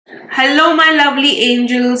Hello, my lovely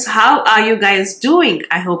angels. How are you guys doing?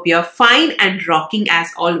 I hope you're fine and rocking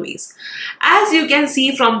as always. As you can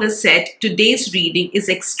see from the set, today's reading is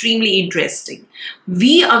extremely interesting.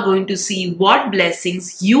 We are going to see what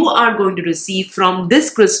blessings you are going to receive from this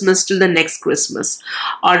Christmas till the next Christmas.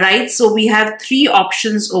 Alright, so we have three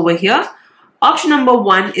options over here. Option number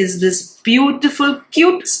one is this beautiful,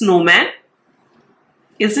 cute snowman.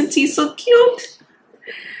 Isn't he so cute?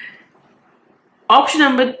 Option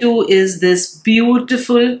number two is this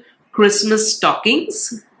beautiful Christmas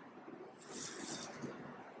stockings.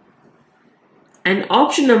 And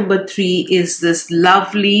option number three is this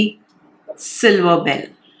lovely silver bell.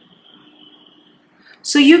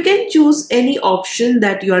 So you can choose any option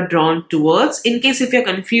that you are drawn towards in case if you're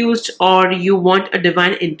confused or you want a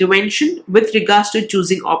divine intervention with regards to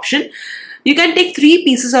choosing option. You can take 3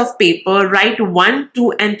 pieces of paper, write 1,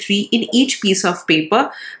 2 and 3 in each piece of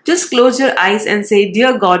paper. Just close your eyes and say,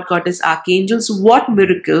 Dear God, Goddess, Archangels, what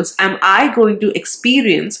miracles am I going to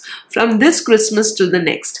experience from this Christmas till the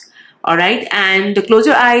next? Alright, and close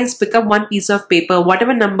your eyes, pick up 1 piece of paper,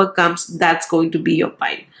 whatever number comes, that's going to be your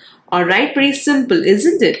pile. Alright, pretty simple,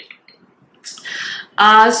 isn't it?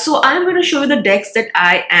 So I'm going to show you the decks that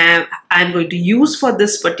I'm going to use for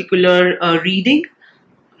this particular reading.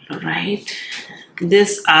 Alright,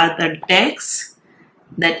 these are the decks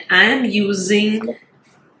that I am using.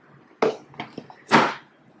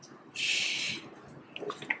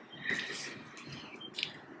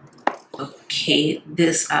 Okay,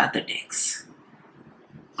 these are the decks.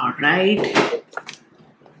 Alright,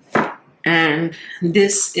 and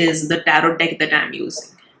this is the tarot deck that I'm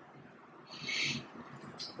using.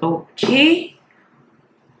 Okay,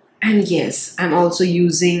 and yes, I'm also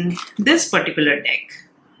using this particular deck.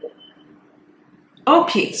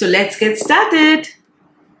 Okay, so let's get started.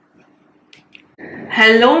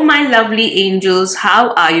 Hello, my lovely angels.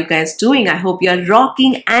 How are you guys doing? I hope you are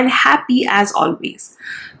rocking and happy as always.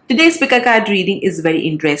 Today's pick a card reading is very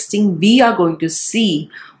interesting. We are going to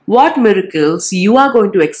see what miracles you are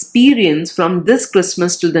going to experience from this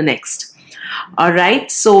Christmas to the next.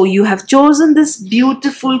 Alright, so you have chosen this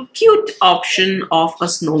beautiful, cute option of a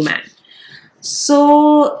snowman.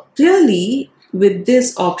 So clearly, with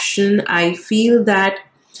this option, I feel that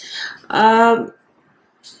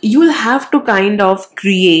you'll have to kind of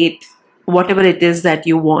create whatever it is that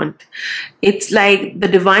you want. It's like the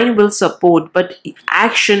divine will support, but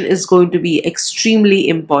action is going to be extremely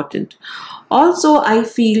important. Also, I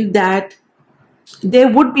feel that there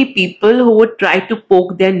would be people who would try to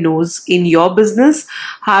poke their nose in your business.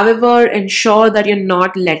 However, ensure that you're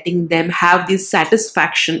not letting them have the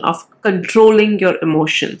satisfaction of controlling your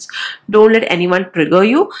emotions. Don't let anyone trigger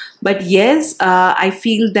you. But yes, I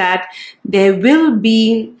feel that there will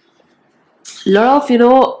be a lot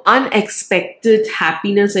of, unexpected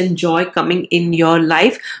happiness and joy coming in your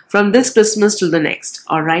life from this Christmas to the next.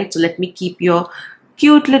 All right, so let me keep your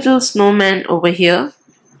cute little snowman over here.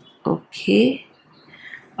 Okay.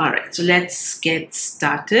 Alright, so let's get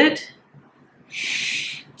started.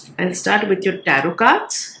 I'll start with your tarot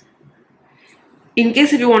cards. In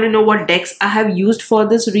case if you want to know what decks I have used for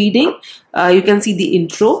this reading, you can see the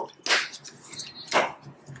intro.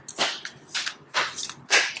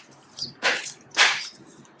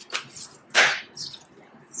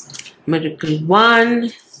 Miracle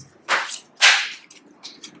 1,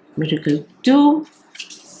 Miracle 2,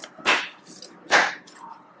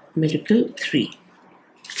 Miracle 3.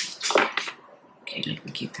 Okay, let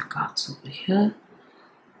me keep the cards over here.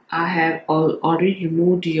 I have already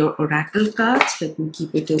removed your oracle cards. Let me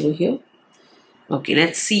keep it over here. Okay,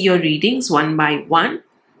 let's see your readings one by one.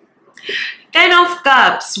 10 of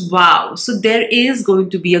Cups. Wow. So there is going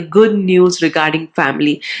to be a good news regarding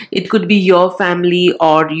family. It could be your family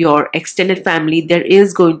or your extended family. There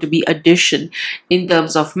is going to be addition in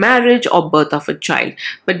terms of marriage or birth of a child.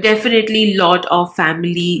 But definitely lot of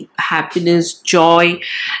family happiness, joy.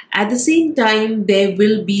 At the same time, there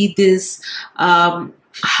will be this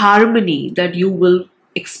harmony that you will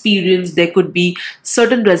experience. There could be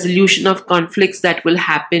certain resolution of conflicts that will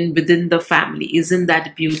happen within the family. Isn't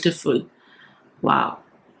that beautiful? Wow,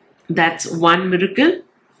 that's one miracle.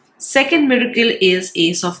 Second miracle is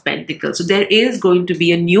Ace of Pentacles. So there is going to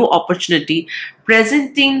be a new opportunity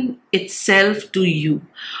presenting itself to you.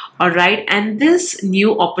 Alright, and this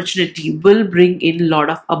new opportunity will bring in a lot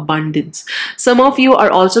of abundance. Some of you are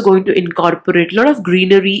also going to incorporate a lot of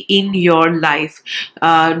greenery in your life,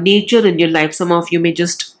 nature in your life. Some of you may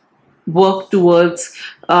just work towards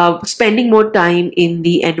spending more time in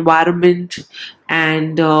the environment,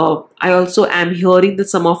 and I also am hearing that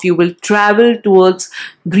some of you will travel towards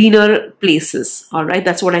greener places. All right,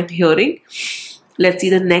 that's what I'm hearing. Let's see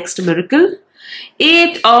the next miracle.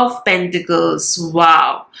 8 of Pentacles.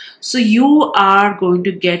 Wow. So you are going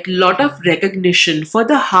to get a lot of recognition for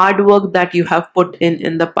the hard work that you have put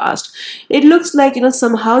in the past. It looks like,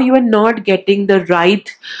 somehow you are not getting the right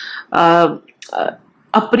uh, uh,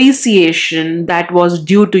 appreciation that was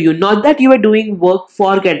due to you. Not that you are doing work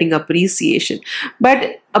for getting appreciation,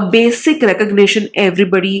 but a basic recognition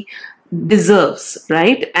everybody deserves,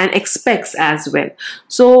 right, and expects as well.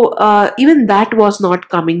 So even that was not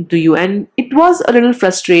coming to you, and it was a little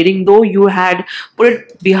frustrating, though you had put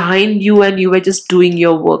it behind you and you were just doing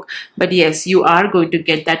your work. But yes, you are going to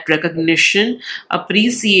get that recognition,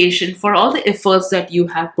 appreciation for all the efforts that you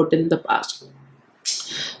have put in the past.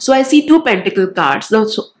 So I see 2 pentacle cards now.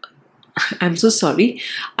 So I'm so sorry,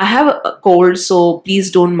 I have a cold, so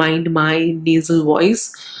please don't mind my nasal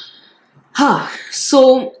voice.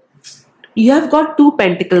 So you have got 2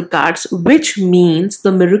 pentacle cards, which means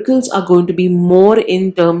the miracles are going to be more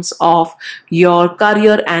in terms of your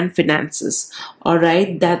career and finances. All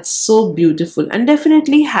right, that's so beautiful, and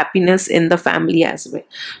definitely happiness in the family as well.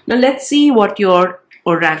 Now let's see what your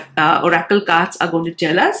oracle cards are going to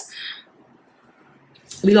tell us.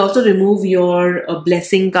 We'll also remove your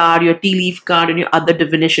blessing card, your tea leaf card, and your other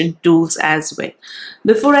divination tools as well.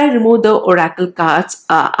 Before I remove the oracle cards,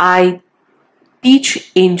 I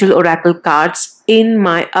teach angel oracle cards in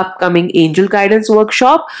my upcoming angel guidance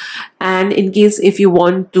workshop. And in case if you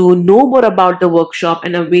want to know more about the workshop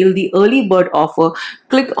and avail the early bird offer,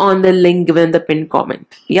 click on the link given in the pinned comment.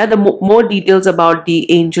 Yeah, the more details about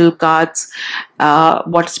the angel cards,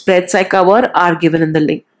 what spreads I cover, are given in the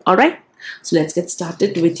link. All right, so let's get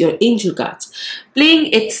started with your angel cards. Playing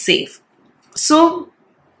it safe. So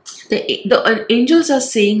the angels are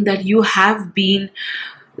saying that you have been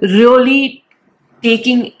really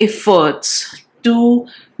taking efforts to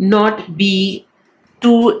not be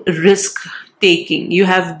too risk taking. You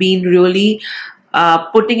have been really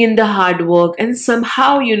putting in the hard work, and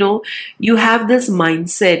somehow you have this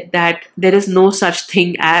mindset that there is no such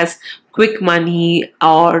thing as quick money,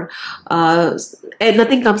 or and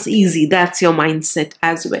nothing comes easy. That's your mindset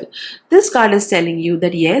as well. This card is telling you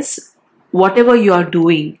that yes, whatever you are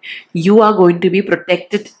doing, you are going to be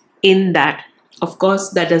protected in that. Of course,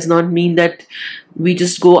 that does not mean that we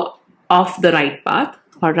just go off the right path,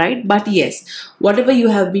 all right? But yes, whatever you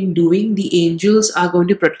have been doing, the angels are going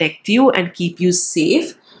to protect you and keep you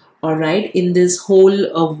safe, all right, in this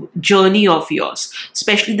whole journey of yours.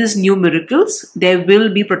 Especially these new miracles, there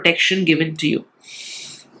will be protection given to you.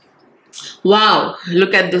 Wow,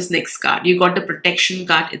 look at this next card. You got the protection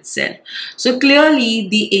card itself. So clearly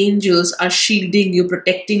the angels are shielding you,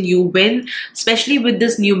 protecting you, when, especially with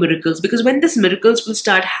this new miracles, because when these miracles will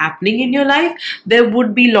start happening in your life, there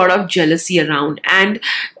would be a lot of jealousy around. And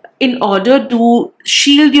in order to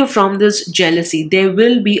shield you from this jealousy, there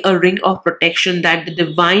will be a ring of protection that the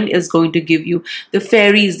divine is going to give you. The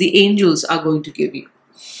fairies, the angels are going to give you.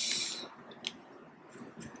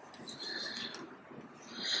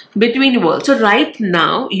 Between worlds. So right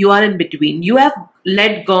now you are in between. You have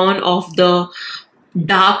let gone of the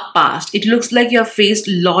dark past. It looks like you have faced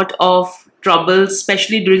a lot of troubles,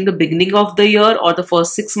 especially during the beginning of the year or the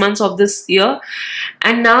first 6 months of this year,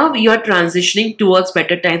 and now you are transitioning towards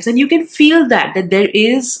better times, and you can feel that there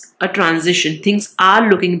is a transition. Things are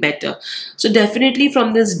looking better. So definitely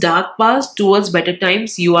from this dark past towards better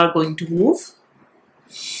times you are going to move.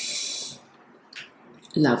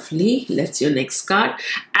 Lovely. Let's see your next card.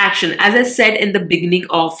 Action. As I said in the beginning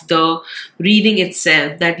of the reading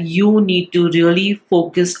itself, that you need to really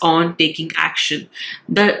focus on taking action.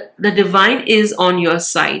 The divine is on your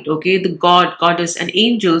side. Okay, the God, goddess, and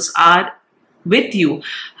angels are with you.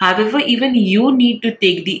 However, even you need to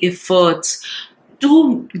take the efforts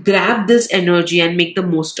to grab this energy and make the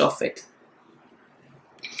most of it.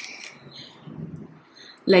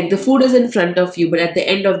 Like the food is in front of you, but at the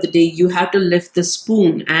end of the day, you have to lift the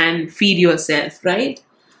spoon and feed yourself, right?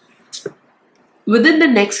 Within the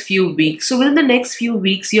next few weeks. So within the next few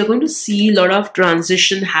weeks, you're going to see a lot of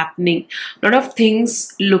transition happening, a lot of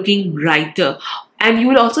things looking brighter. And you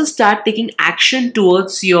will also start taking action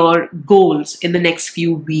towards your goals in the next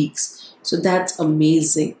few weeks. So that's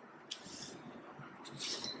amazing.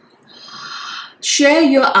 Share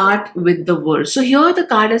your art with the world. So here the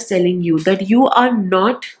card is telling you that you are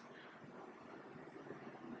not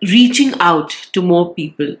reaching out to more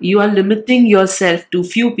people. You are limiting yourself to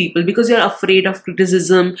few people because you're afraid of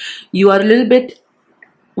criticism. You are a little bit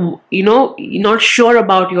you're not sure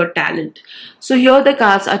about your talent. So here the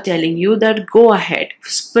cards are telling you that go ahead,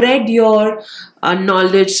 spread your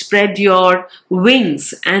knowledge, spread your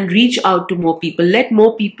wings, and reach out to more people. Let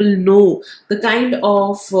more people know the kind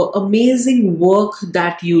of amazing work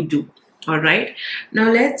that you do. All right,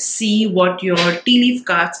 now let's see what your tea leaf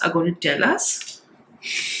cards are going to tell us.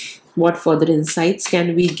 What further insights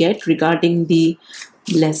can we get regarding the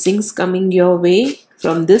blessings coming your way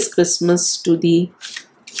from this Christmas to the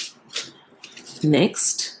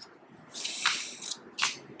next?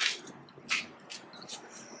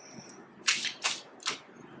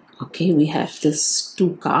 Okay, we have this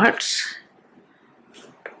 2 cards.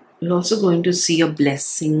 We're also going to see a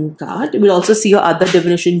blessing card. We'll also see your other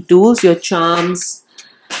divination tools, your charms,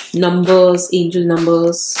 numbers, angel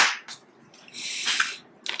numbers.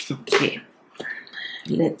 Okay,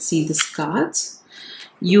 let's see these cards.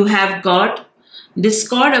 You have got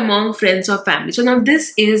discord among friends or family. So now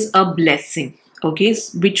this is a blessing, okay,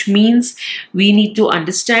 which means we need to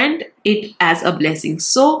understand it as a blessing.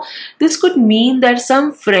 So this could mean that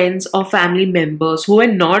some friends or family members who are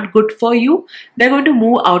not good for you, they're going to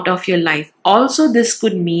move out of your life. Also, this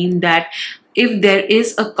could mean that if there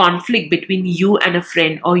is a conflict between you and a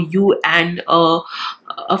friend or you and a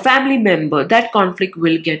family member, that conflict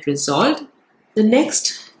will get resolved. The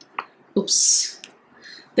next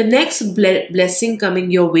blessing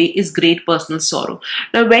coming your way is great personal sorrow.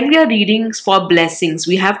 Now, when we are reading for blessings,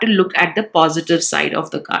 we have to look at the positive side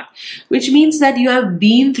of the card, which means that you have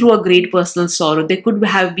been through a great personal sorrow. There could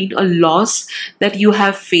have been a loss that you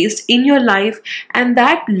have faced in your life, and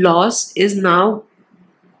that loss is now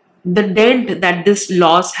the dent that this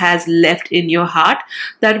loss has left in your heart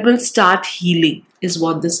that will start healing, is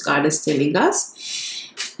what this card is telling us.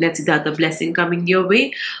 Let's see the other blessing coming your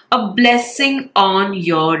way. A blessing on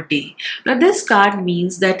your day. Now this card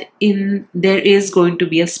means that there is going to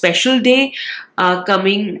be a special day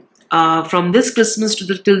coming from this Christmas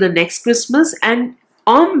till the next Christmas, and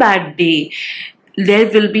on that day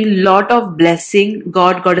there will be a lot of blessing.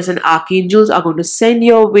 God, Goddess and Archangels are going to send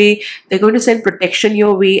your way. They're going to send protection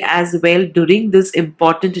your way as well during this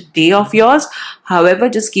important day of yours. However,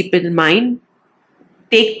 just keep it in mind,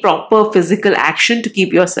 take proper physical action to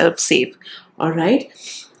keep yourself safe. All right,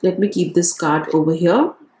 let me keep this card over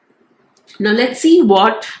here. Now let's see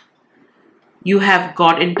what you have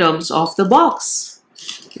got in terms of the box,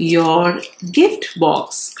 your gift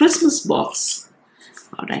box, Christmas box.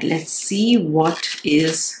 All right, let's see what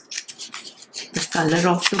is the color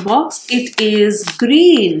of the box. It is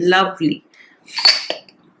green. Lovely.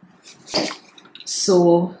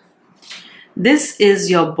 So this is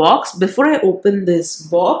your box. Before I open this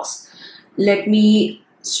box, let me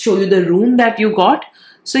show you the rune that you got.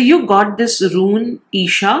 So you got this rune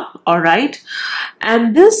Isha, alright,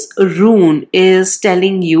 and this rune is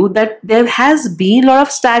telling you that there has been a lot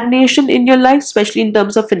of stagnation in your life, especially in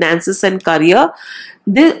terms of finances and career,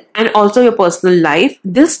 and also your personal life.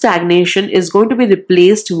 This stagnation is going to be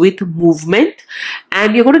replaced with movement,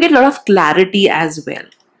 and you're going to get a lot of clarity as well.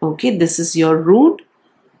 Okay, this is your rune.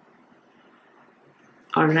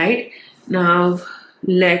 Alright, now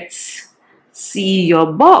let's see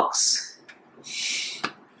your box.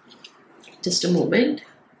 Just a moment.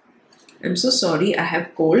 I'm so sorry, I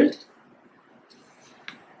have cold.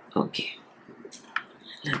 Okay,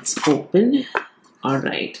 let's open.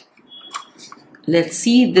 Alright, let's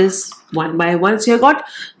see this one by one. So you got,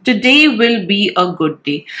 today will be a good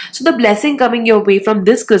day. So the blessing coming your way from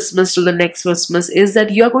this Christmas to the next Christmas is that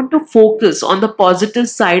you are going to focus on the positive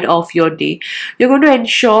side of your day. You're going to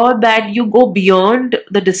ensure that you go beyond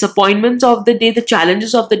the disappointments of the day, the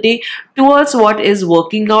challenges of the day, towards what is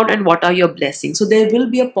working out and what are your blessings. So there will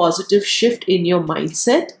be a positive shift in your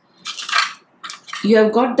mindset. You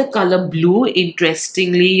have got the color blue.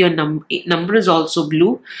 Interestingly, your number is also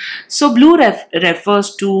blue. So blue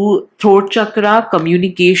refers to throat chakra,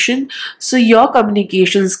 communication. So your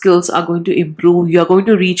communication skills are going to improve. You are going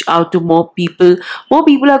to reach out to more people. More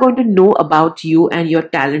people are going to know about you and your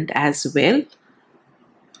talent as well.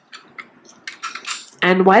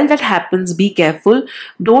 And while that happens, be careful.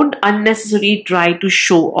 Don't unnecessarily try to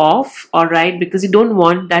show off, alright, because you don't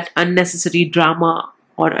want that unnecessary drama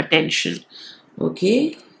or attention.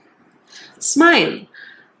 Okay, smile.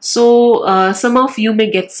 So some of you may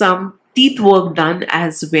get some teeth work done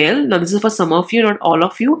as well. Now this is for some of you, not all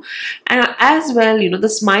of you. And as well, you know, the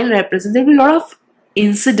smile represents, there will be a lot of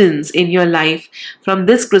incidents in your life from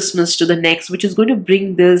this Christmas to the next, which is going to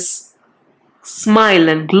bring this smile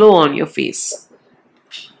and glow on your face.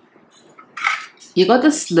 You got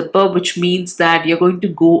the slipper, which means that you're going to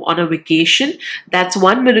go on a vacation. That's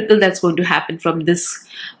one miracle that's going to happen from this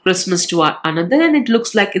Christmas to another, and it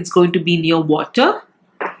looks like it's going to be near water.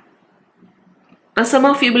 Now, some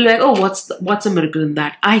of you will be like, oh, what's a miracle in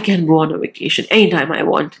that? I can go on a vacation anytime I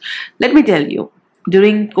want. Let me tell you,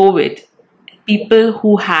 during COVID, people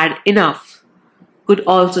who had enough could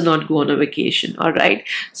also not go on a vacation, all right?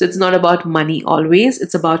 So it's not about money always.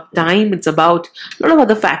 It's about time. It's about a lot of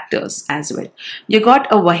other factors as well. You got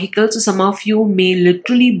a vehicle. So some of you may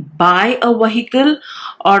literally buy a vehicle,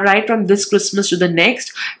 all right, from this Christmas to the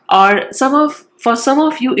next. Or for some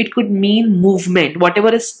of you, it could mean movement.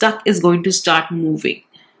 Whatever is stuck is going to start moving.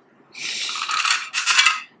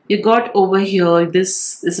 You got over here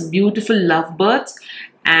this beautiful lovebirds,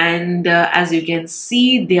 and as you can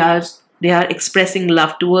see, they are expressing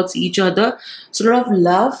love towards each other. So a lot of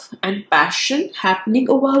love and passion happening.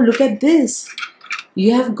 Oh wow, look at this.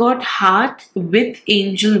 You have got heart with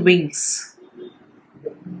angel wings.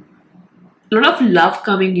 A lot of love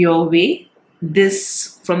coming your way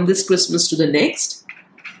from this Christmas to the next.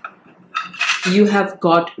 You have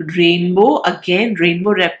got rainbow. Again,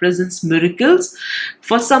 rainbow represents miracles.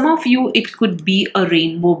 For some of you, it could be a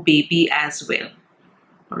rainbow baby as well.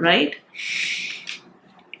 All right.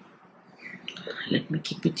 Let me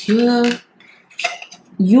keep it here.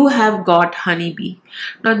 You have got honeybee.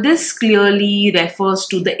 Now this clearly refers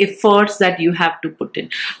to the efforts that you have to put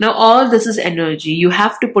in. Now all this is energy. You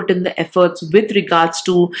have to put in the efforts with regards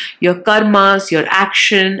to your karmas, your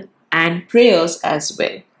action and prayers as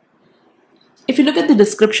well. If you look at the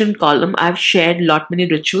description column, I've shared many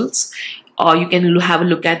rituals, or you can have a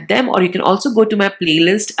look at them, or you can also go to my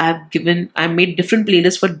playlist. I made different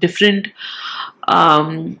playlists for different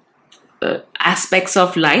aspects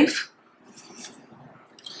of life.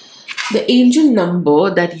 The angel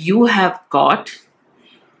number that you have got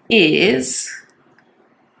is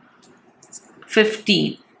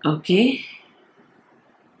 15, okay?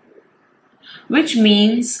 Which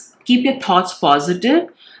means keep your thoughts positive.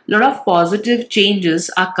 A lot of positive changes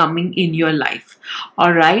are coming in your life.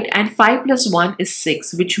 All right, and 5 plus 1 is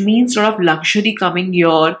 6, which means a lot of luxury coming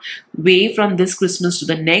your way from this Christmas to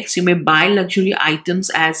the next. You may buy luxury items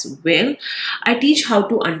as well. I teach how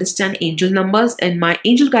to understand angel numbers in my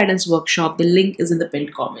angel guidance workshop. The link is in the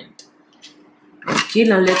pinned comment. Okay,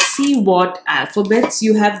 now let's see what alphabets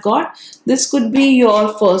you have got. This could be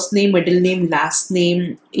your first name, middle name, last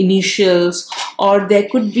name, initials, or there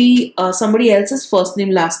could be somebody else's first name,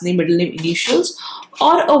 last name, middle name, initials,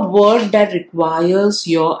 or a word that requires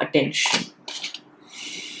your attention.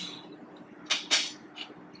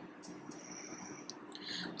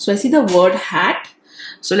 So I see the word hat.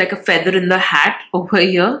 So like a feather in the hat over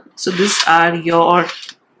here. So these are your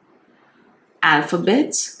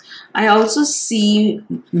alphabets. I also see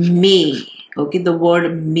May. Okay, the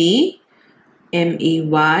word May,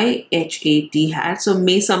 M-A-Y-H-A-T, hat. So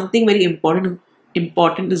May, something very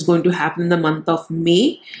important is going to happen in the month of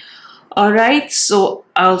May. All right. So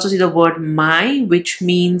I also see the word my, which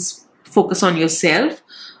means focus on yourself.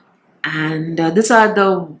 And these are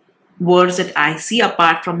the words that I see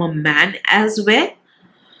apart from a man as well.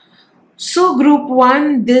 So group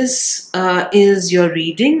 1, this is your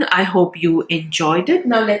reading. I hope you enjoyed it.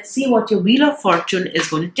 Now let's see what your Wheel of Fortune is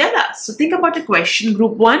going to tell us. So think about a question,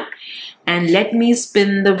 group 1, and let me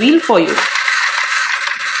spin the wheel for you.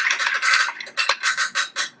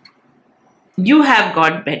 You have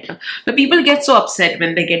got better. But people get so upset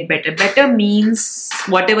when they get better. Better means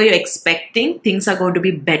whatever you're expecting, things are going to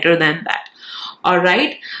be better than that. All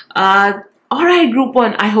right. All right, group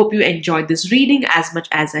 1, I hope you enjoyed this reading as much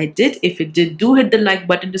as I did. If you did, do hit the like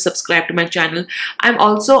button to subscribe to my channel. I'm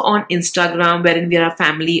also on Instagram, wherein we are a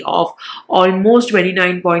family of almost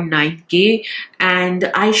 29.9k,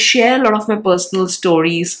 and I share a lot of my personal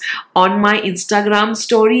stories on my Instagram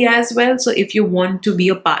story as well. So if you want to be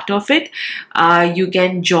a part of it, you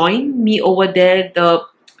can join me over there. The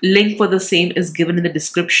link for the same is given in the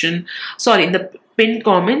description. Sorry, in the pinned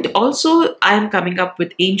comment. Also, I am coming up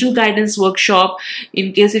with angel guidance workshop.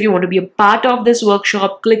 In case if you want to be a part of this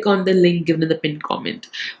workshop, click on the link given in the pinned comment.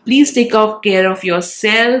 Please take care of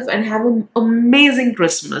yourself and have an amazing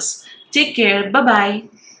Christmas. Take care. Bye-bye.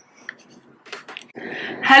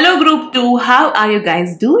 Hello group 2, how are you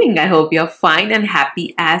guys doing? I hope you're fine and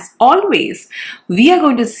happy as always. We are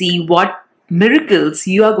going to see what miracles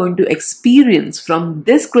you are going to experience from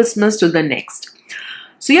this Christmas to the next.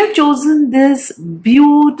 So you have chosen this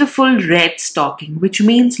beautiful red stocking, which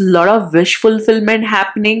means a lot of wish fulfillment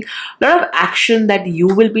happening, a lot of action that you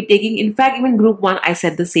will be taking. In fact, even group 1, I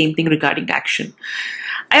said the same thing regarding action.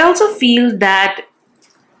 I also feel that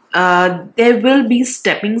there will be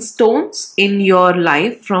stepping stones in your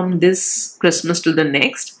life from this Christmas to the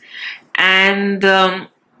next, and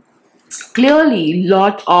clearly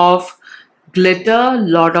lot of glitter,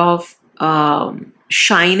 lot of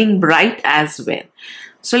shining bright as well.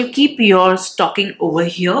 So I'll keep your stocking over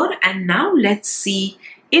here, and now let's see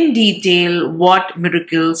in detail what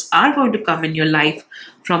miracles are going to come in your life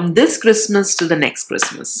from this Christmas to the next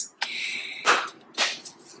Christmas.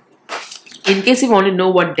 In case you want to know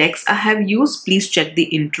what decks I have used, please check the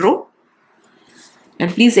intro.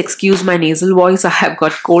 And please excuse my nasal voice, I have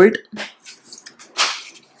got cold.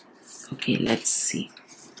 Okay, let's see.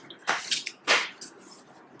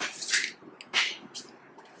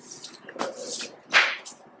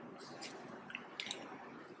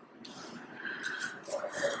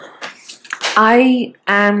 I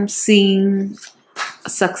am seeing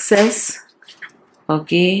success,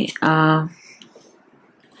 okay,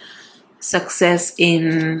 success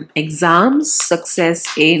in exams,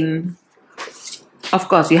 success in, of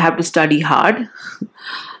course, you have to study hard.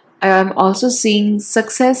 I am also seeing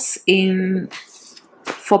success in,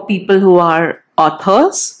 for people who are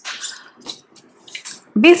authors,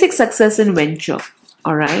 basic success in venture,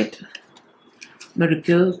 all right.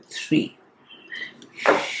 Miracle 3.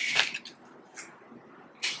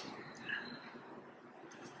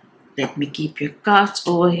 Let me keep your cards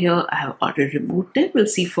over here. I have already removed them. We'll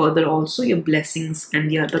see further also your blessings and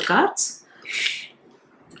the other cards.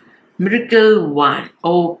 Miracle 1.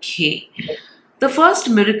 Okay. The first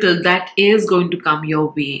miracle that is going to come your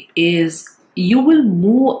way is you will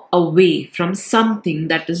move away from something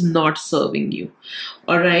that is not serving you.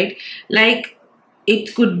 Alright? Like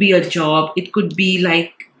it could be a job. It could be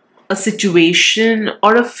like a situation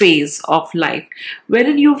or a phase of life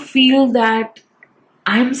wherein you feel that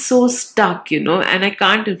I'm so stuck, and I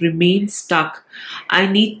can't remain stuck. I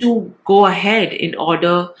need to go ahead in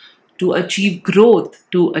order to achieve growth,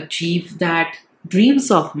 to achieve that dreams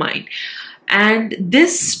of mine. And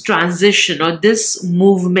this transition or this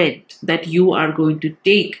movement that you are going to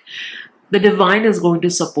take, the divine is going to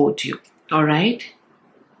support you. All right?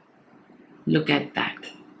 Look at that.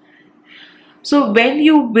 So when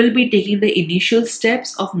you will be taking the initial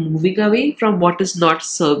steps of moving away from what is not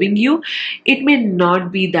serving you, it may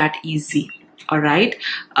not be that easy. All right.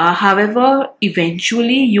 However,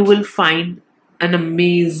 eventually you will find an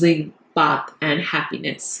amazing path and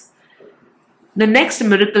happiness. The next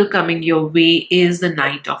miracle coming your way is the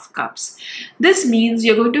Knight of Cups. This means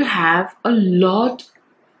you're going to have a lot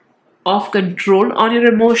of control on your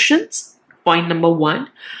emotions. Point number 1.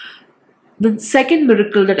 The second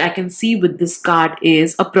miracle that I can see with this card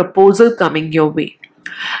is a proposal coming your way.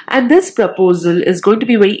 And this proposal is going to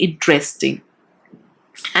be very interesting.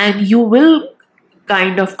 And you will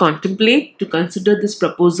kind of contemplate to consider this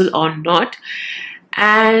proposal or not.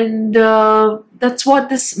 And that's what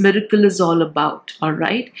this miracle is all about, all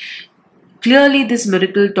right? Clearly, this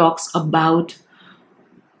miracle talks about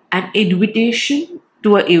an invitation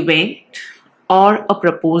to an event or a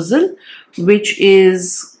proposal which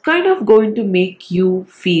is kind of going to make you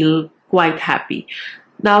feel quite happy.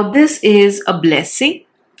 Now, this is a blessing.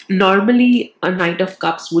 Normally, a Knight of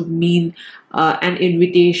Cups would mean an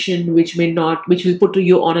invitation which will put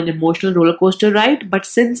you on an emotional roller coaster ride. But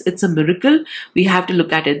since it's a miracle, we have to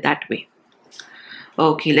look at it that way.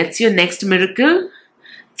 Okay, let's see your next miracle.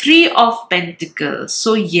 3 of Pentacles.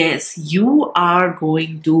 So yes, you are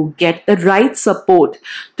going to get the right support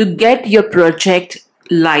to get your project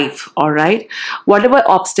live, all right? Whatever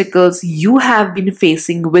obstacles you have been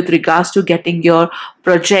facing with regards to getting your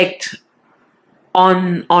project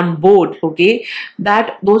on board, okay,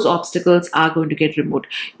 that those obstacles are going to get removed.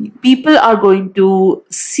 People are going to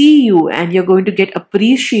see you and you're going to get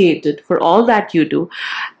appreciated for all that you do.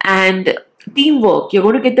 And teamwork, you're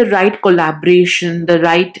going to get the right collaboration, the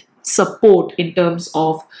right support in terms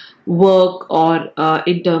of work or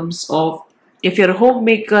in terms of, if you're a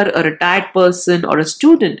homemaker, a retired person or a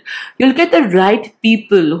student, you'll get the right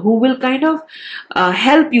people who will kind of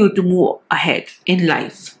help you to move ahead in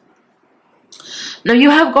life. Now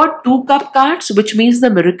you have got 2 cup cards, which means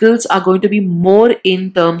the miracles are going to be more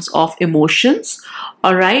in terms of emotions.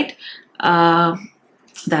 All right.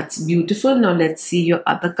 That's beautiful. Now let's see your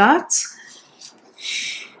other cards.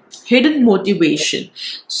 Hidden motivation.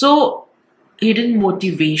 So hidden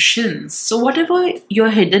motivations. So whatever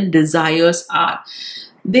your hidden desires are,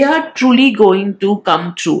 they are truly going to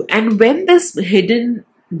come true. And when this hidden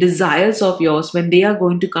desires of yours, when they are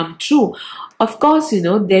going to come true, of course,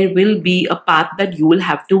 there will be a path that you will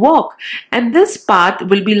have to walk. And this path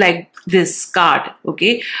will be like this card.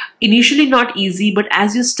 Okay, initially not easy, but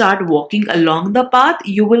as you start walking along the path,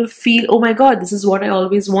 you will feel, oh my god, this is what I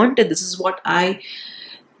always wanted, this is what I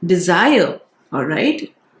desire. All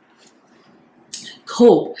right,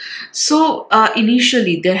 hope. So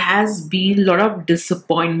initially there has been a lot of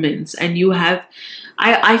disappointments, and you have,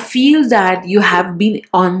 I feel that you have been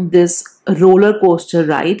on this roller coaster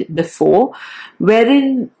ride before,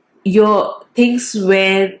 wherein your things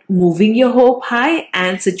were moving your hope high,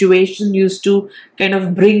 and situation used to kind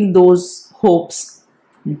of bring those hopes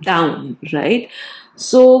down, right?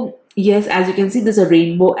 So yes, as you can see, there's a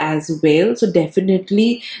rainbow as well. So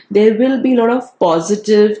definitely there will be a lot of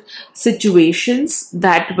positive situations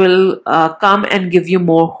that will come and give you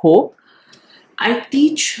more hope. I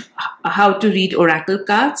teach how to read oracle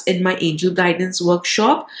cards in my angel guidance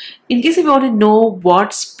workshop. In case if you want to know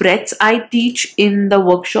what spreads I teach in the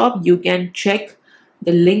workshop, you can check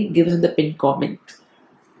the link given in the pinned comment.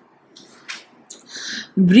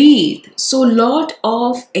 Breathe. So lot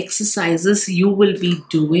of exercises you will be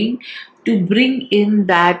doing to bring in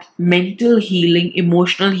that mental healing,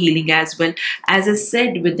 emotional healing as well, as I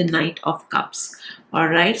said with the Knight of Cups. All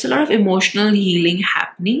right, so a lot of emotional healing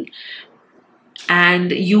happening,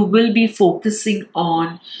 and you will be focusing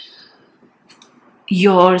on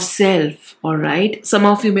yourself. All right, some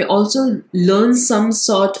of you may also learn some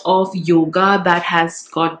sort of yoga that has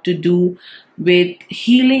got to do with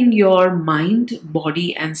healing your mind,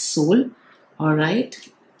 body and soul. All right,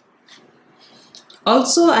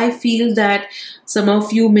 also I feel that some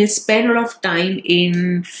of you may spend a lot of time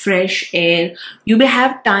in fresh air. You may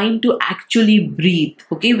have time to actually breathe.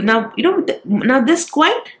 Okay, now you know, now this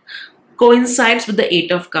quite coincides with the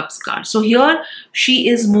Eight of Cups card. So here she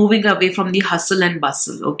is moving away from the hustle and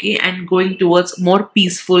bustle, okay, and going towards more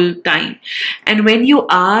peaceful time. And when you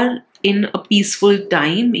are in a peaceful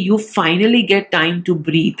time, you finally get time to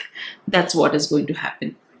breathe. That's what is going to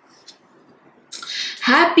happen.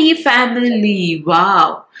 Happy family.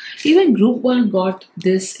 Wow. Even group 1 got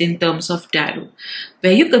this in terms of tarot.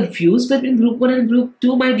 Were you confused between group 1 and group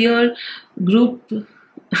 2, my dear group?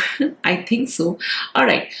 I think so. All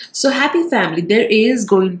right. So happy family. There is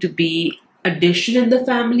going to be addition in the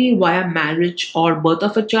family via marriage or birth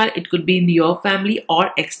of a child. It could be in your family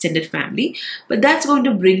or extended family, but that's going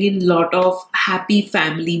to bring in a lot of happy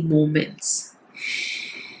family moments.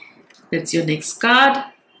 That's your next card.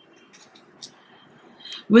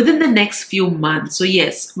 Within the next few months. So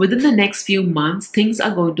yes, within the next few months, things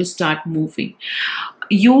are going to start moving.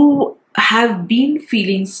 You have been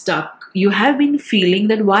feeling stuck. You have been feeling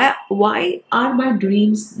that why are my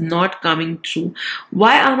dreams not coming true?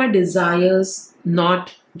 Why are my desires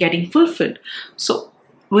not getting fulfilled? So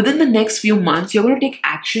within the next few months, you're going to take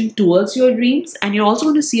action towards your dreams, and you're also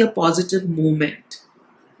going to see a positive movement.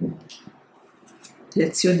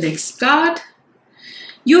 That's your next card.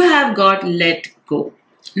 You have got let go.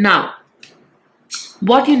 Now,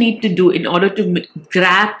 what you need to do in order to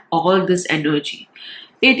grab all this energy,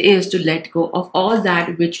 it is to let go of all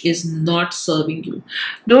that which is not serving you.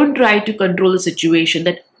 Don't try to control the situation.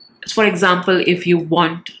 That, for example, if you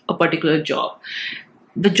want a particular job,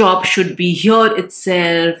 the job should be here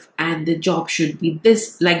itself, and the job should be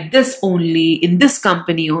this, like this only, in this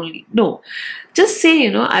company only. No, just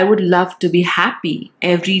say, I would love to be happy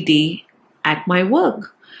every day at my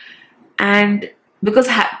work. And because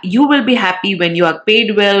you will be happy when you are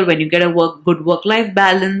paid well, when you get a good work-life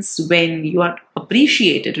balance, when you are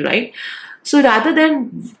appreciated, right? So rather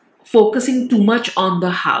than focusing too much on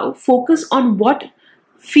the how, focus on what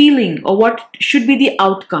feeling or what should be the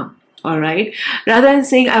outcome. All right, rather than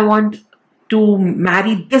saying I want to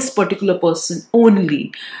marry this particular person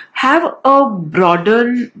only, have a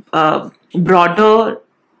broader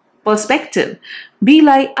perspective. Be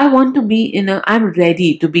like, I'm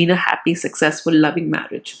ready to be in a happy, successful, loving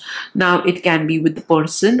marriage. Now it can be with the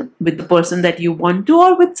person that you want to,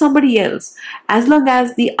 or with somebody else, as long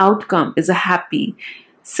as the outcome is a happy,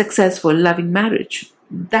 successful, loving marriage.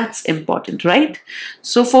 That's important, right?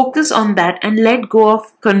 So focus on that and let go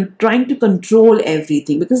of trying to control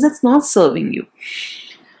everything, because that's not serving you.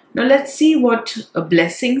 Now let's see what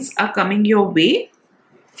blessings are coming your way.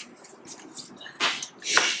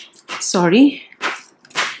 Sorry.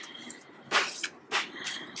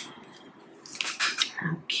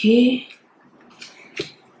 Okay.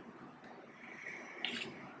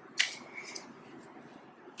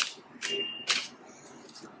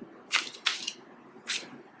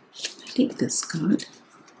 Take this card.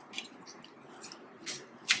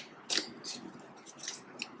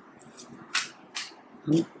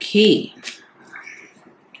 Okay.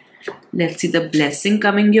 Let's see the blessing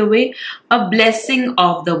coming your way. A blessing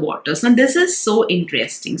of the waters. Now this is so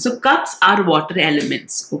interesting. So cups are water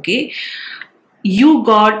elements, okay? You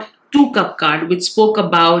got 2 cup card which spoke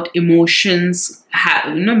about emotions,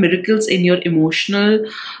 miracles in your emotional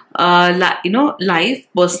life,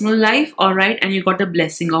 personal life, all right, and you got a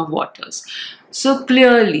blessing of waters. So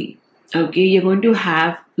clearly, okay, you're going to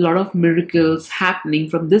have a lot of miracles happening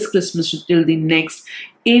from this Christmas till the next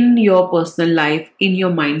in your personal life, in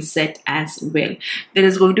your mindset as well. There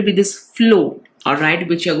is going to be this flow, all right,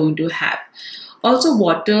 which you're going to have. Also,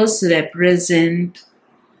 waters represent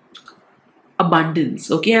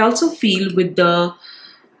abundance. Okay, I also feel with the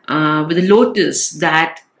lotus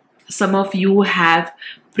that some of you have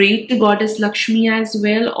prayed to goddess Lakshmi as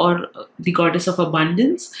well, or the goddess of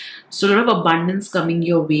abundance. So a lot of abundance coming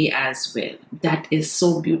your way as well. That is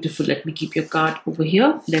so beautiful. Let me keep your card over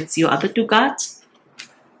here. Let's see your other 2 cards.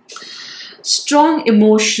 Strong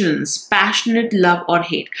emotions, passionate love or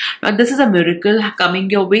hate. Now this is a miracle coming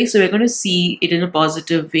your way, so we're going to see it in a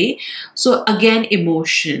positive way. So again,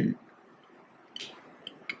 emotion.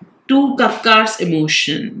 2 cup cards,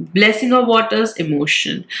 emotion. Blessing of waters,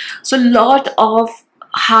 emotion. So lot of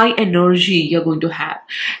high energy you're going to have,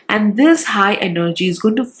 and this high energy is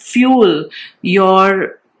going to fuel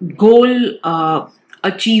your goal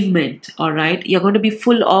achievement. All right, you're going to be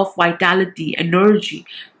full of vitality, energy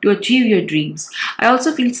to achieve your dreams. I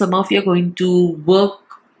also feel some of you are going to work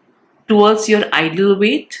towards your ideal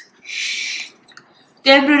weight.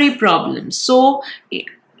 Temporary problems. So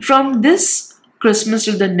from this Christmas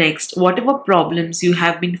to the next, whatever problems you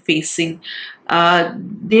have been facing,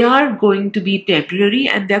 they are going to be temporary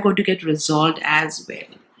and they're going to get resolved as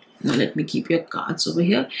well. Now let me keep your cards over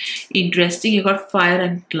here. Interesting, you got fire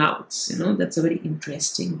and clouds. That's a very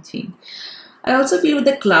interesting thing. I also feel with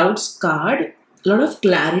the clouds card, a lot of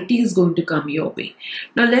clarity is going to come your way.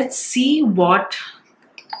 Now let's see what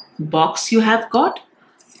box you have got.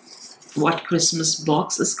 What Christmas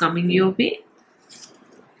box is coming your way.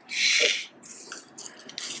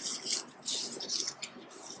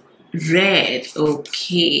 Red.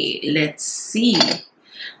 Okay, let's see.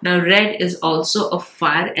 Now red is also a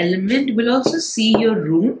fire element. We'll also see your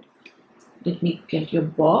rune. Let me get your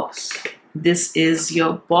box. This is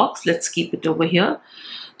your box. Let's keep it over here.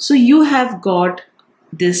 So you have got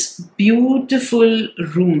this beautiful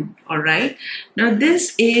rune. All right. Now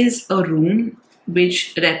this is a rune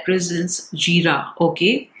which represents Jira.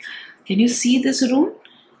 Okay. Can you see this rune?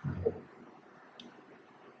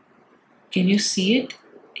 Can you see it?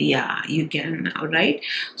 Yeah, you can now, right?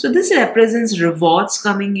 So this represents rewards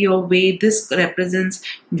coming your way. This represents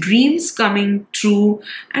dreams coming true.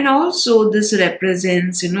 And also this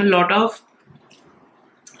represents, a lot of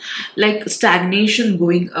like stagnation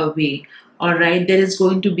going away. All right, there is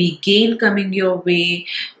going to be gain coming your way.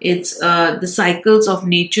 It's the cycles of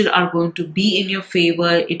nature are going to be in your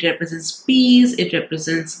favor. It represents peace. It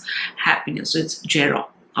represents happiness. So it's Jera.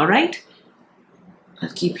 All right. I'll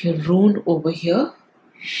keep your rune over here.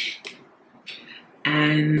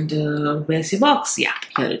 And where's your box? Yeah,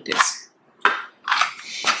 here it is.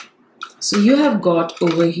 So you have got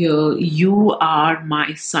over here, you are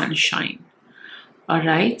my sunshine. All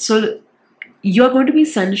right. So you're going to be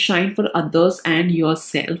sunshine for others and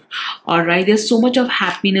yourself. All right. There's so much of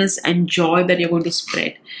happiness and joy that you're going to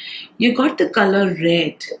spread. You got the color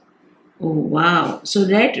red. Oh, wow. So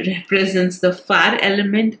red represents the fire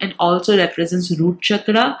element and also represents root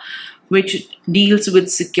chakra, which deals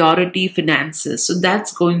with security, finances. So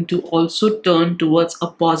that's going to also turn towards a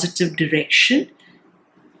positive direction.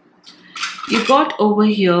 You got over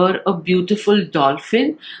here a beautiful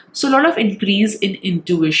dolphin. So a lot of increase in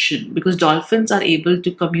intuition because dolphins are able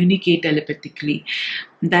to communicate telepathically.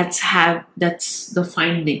 That's the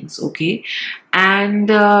findings, okay? And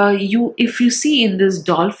if you see in this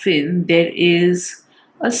dolphin, there is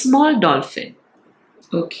a small dolphin,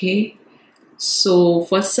 okay? So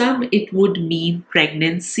for some, it would mean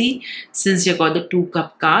pregnancy since you got the 2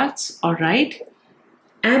 cup cards, all right?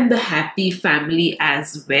 And the happy family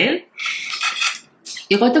as well.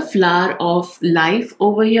 You got the flower of life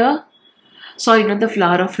over here. Sorry, not the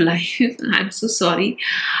flower of life. I'm so sorry.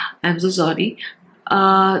 I'm so sorry.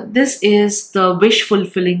 This is the wish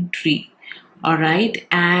fulfilling tree, all right?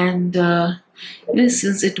 And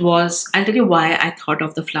since it was, I'll tell you why I thought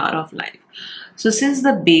of the flower of life. So since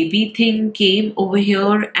the baby thing came over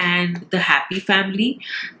here and the happy family,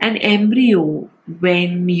 an embryo,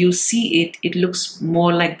 when you see it, it looks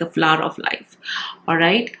more like the flower of life. All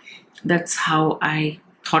right. That's how I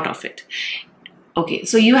thought of it. Okay,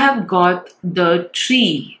 so you have got the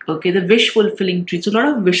tree, okay, the wish fulfilling tree. So a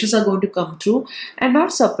lot of wishes are going to come true, and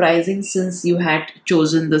not surprising since you had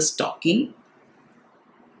chosen the stocking.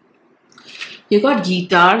 You got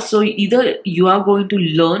guitar, so either you are going to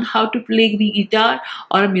learn how to play the guitar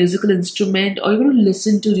or a musical instrument, or you're going to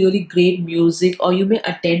listen to really great music, or you may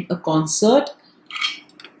attend a concert.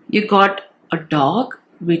 You got a dog,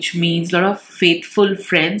 which means a lot of faithful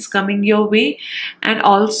friends coming your way, and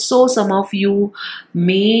also some of you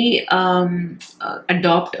may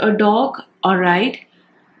adopt a dog. All right.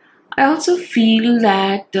 I also feel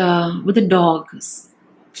that with the dogs,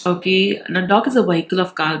 okay, and a dog is a vehicle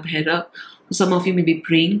of Kal Bhairav. Some of you may be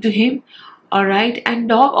praying to him. All right, and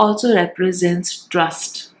dog also represents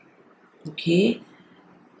trust. Okay.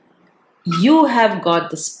 You have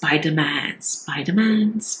got the Spider-Man,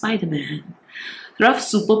 Spider-Man, Spider-Man. Lot of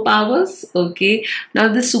superpowers. Okay, now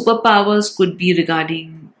the superpowers could be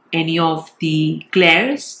regarding any of the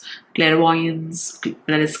clairs, clairvoyance,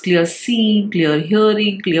 that is clear seeing, clear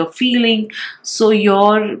hearing, clear feeling. So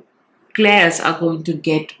your clairs are going to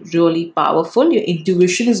get really powerful. Your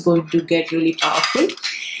intuition is going to get really powerful.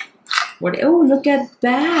 What? Oh, look at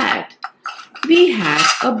that! We have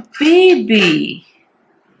a baby.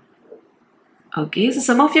 Okay, so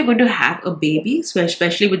some of you are going to have a baby, so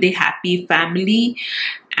especially with the happy family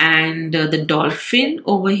and the dolphin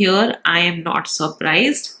over here. I am not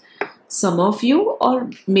surprised. Some of you, or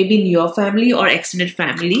maybe in your family or extended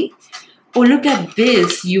family. Oh, look at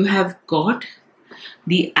this. You have got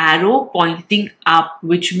the arrow pointing up,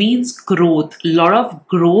 which means growth. A lot of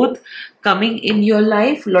growth coming in your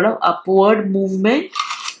life, a lot of upward movement.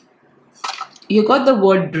 You got the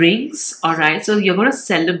word drinks, all right, so you're going to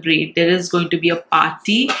celebrate. There is going to be a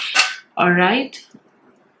party, all right.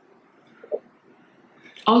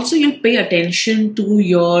 Also, you'll pay attention to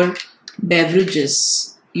your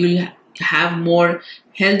beverages. You'll have more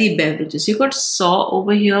healthy beverages. You got saw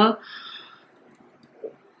over here.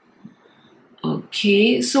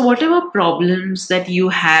 Okay, so whatever problems that you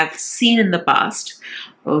have seen in the past,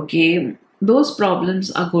 okay, those problems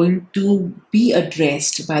are going to be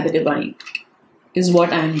addressed by the divine, is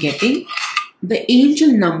what I'm getting. The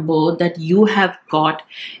angel number that you have got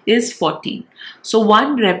is 14. So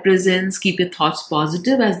 1 represents keep your thoughts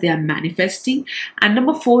positive as they are manifesting, and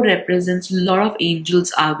number 4 represents a lot of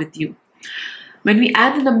angels are with you. When we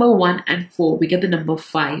add the number 1 and 4, we get the number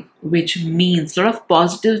 5, which means a lot of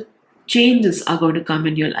positive changes are going to come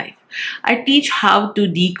in your life. I teach how to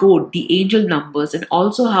decode the angel numbers and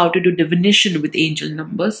also how to do divination with angel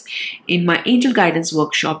numbers in my angel guidance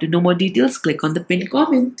workshop. To know more details, click on the pinned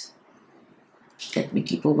comment. Let me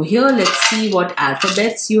keep over here. Let's see what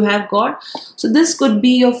alphabets you have got. So this could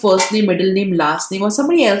be your first name, middle name, last name, or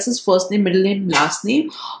somebody else's first name, middle name, last name,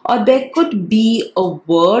 or there could be a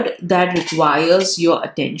word that requires your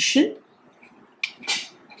attention.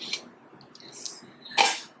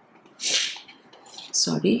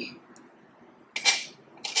 Sorry.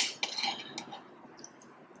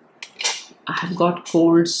 I have got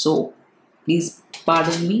cold, so please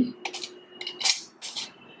pardon me.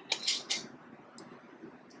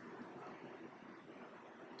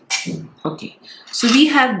 Okay, so we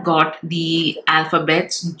have got the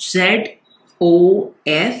alphabets Z, O,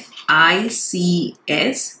 F, I, C,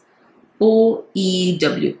 S, O, E,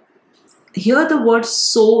 W. Here the word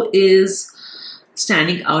so is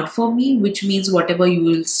standing out for me, which means whatever you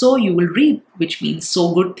will sow, you will reap, which means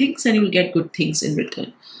sow good things and you will get good things in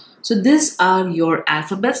return. So these are your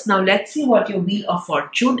alphabets. Now let's see what your Wheel of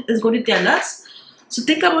Fortune is going to tell us. So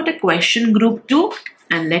think about a question, group 2,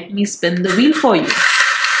 and let me spin the wheel for you.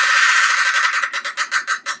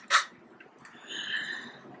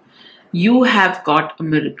 You have got a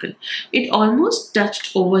miracle. It almost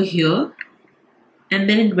touched over here and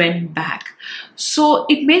then it went back. So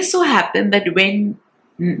it may so happen that when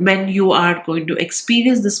you are going to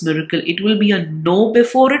experience this miracle, it will be a no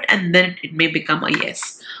before it and then it may become a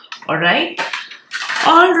yes. All right.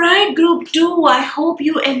 All right, group 2, I hope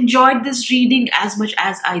you enjoyed this reading as much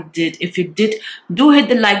as I did. If you did, do hit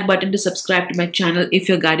the like button to subscribe to my channel. If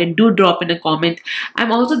you're guided, do drop in a comment.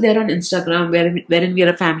 I'm also there on Instagram wherein we are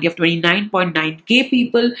a family of 29.9k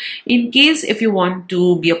people. In case if you want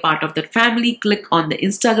to be a part of that family, click on the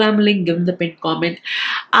Instagram link given the pinned comment.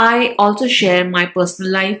 I also share my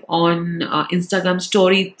personal life on Instagram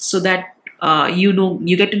story so that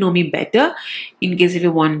you get to know me better. In case if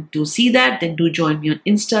you want to see that, then do join me on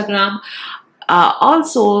Instagram.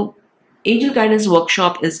 Also, Angel Guidance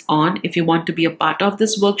Workshop is on. If you want to be a part of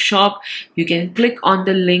this workshop, you can click on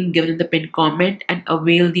the link given in the pinned comment and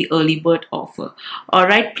avail the early bird offer.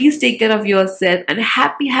 Alright, please take care of yourself and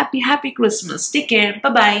happy Christmas. Take care.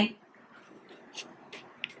 Bye-bye.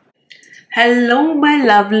 Hello, my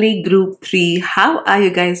lovely group 3. How are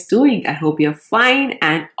you guys doing? I hope you're fine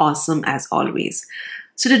and awesome as always.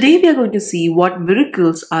 So today we are going to see what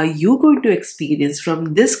miracles are you going to experience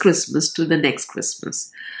from this Christmas to the next Christmas.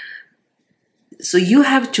 So you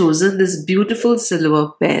have chosen this beautiful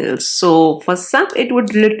silver bell. So for some it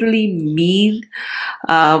would literally mean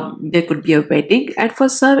there could be a wedding, and for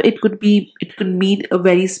some it could mean a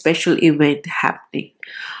very special event happening.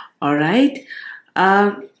 All right.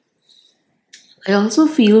 Um, I also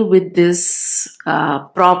feel with this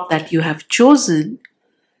prop that you have chosen,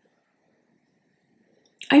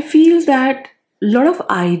 I feel that a lot of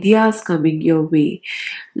ideas coming your way,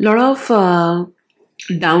 a lot of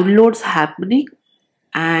downloads happening,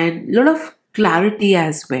 and a lot of clarity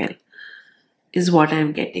as well is what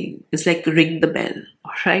I'm getting. It's like ring the bell.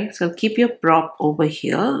 All right. So I'll keep your prop over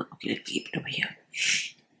here. Okay, let's keep it over here.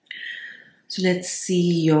 So let's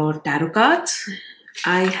see your tarot cards.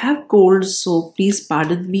 I have cold, so please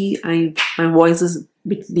pardon me. My voice is a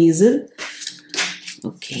bit nasal.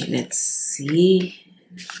 Okay, let's see.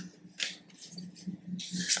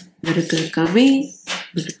 Miracle coming.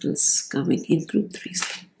 Miracles coming in group 3.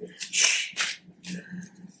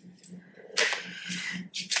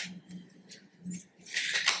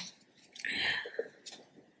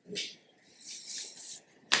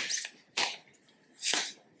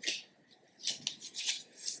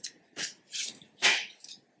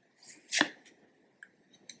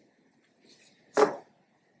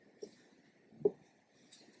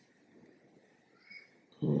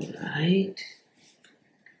 Alright.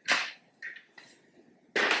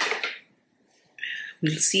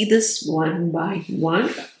 We'll see this one by one.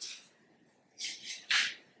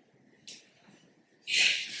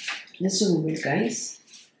 Just a moment, guys.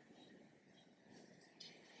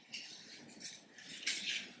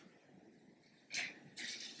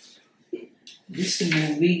 Just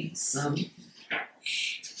moving some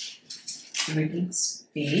making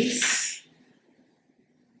space.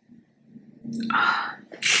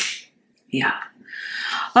 Yeah.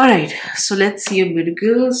 Alright, so let's see your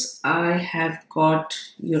miracles. I have got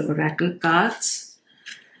your oracle cards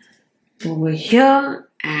over here,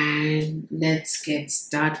 and let's get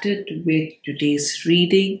started with today's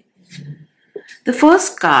reading. The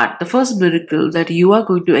first card, the first miracle that you are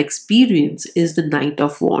going to experience is the Knight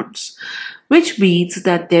of Wands, which means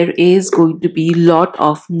that there is going to be a lot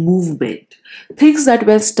of movement. Things that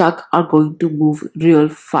were stuck are going to move real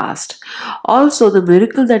fast. Also, the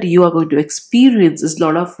miracle that you are going to experience is a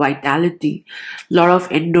lot of vitality, a lot of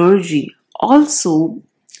energy. Also,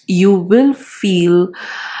 you will feel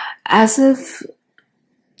as if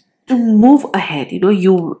to move ahead.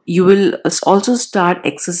 You will also start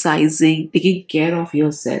exercising, taking care of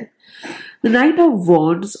yourself. The Knight of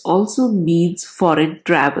Wands also means foreign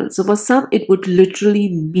travel. So for some, it would literally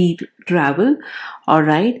mean travel. All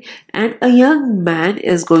right. And a young man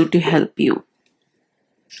is going to help you.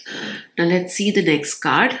 Now let's see the next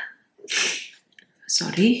card.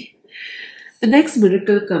 Sorry. The next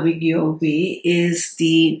miracle coming your way is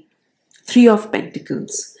the Three of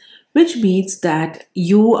Pentacles, which means that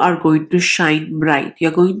you are going to shine bright.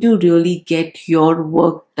 You're going to really get your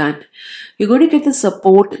work done. You're going to get the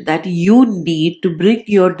support that you need to bring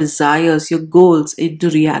your desires, your goals into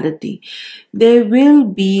reality. There will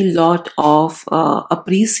be a lot of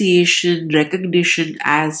appreciation, recognition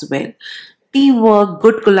as well. Teamwork,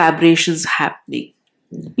 good collaborations happening.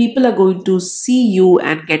 People are going to see you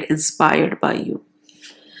and get inspired by you.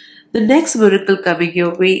 The next miracle coming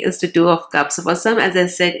your way is the Two of Cups. So for some, as I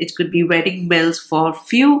said, it could be wedding bells for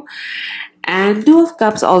few. And Two of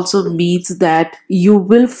Cups also means that you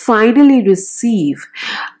will finally receive.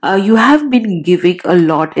 You have been giving a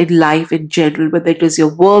lot in life in general, whether it is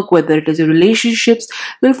your work, whether it is your relationships,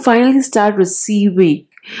 will finally start receiving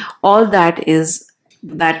all that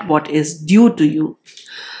what is due to you.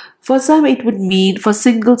 For some, it would mean, for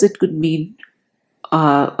singles, it could mean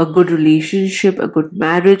a good relationship, a good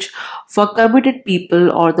marriage. For committed people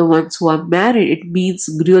or the ones who are married, it means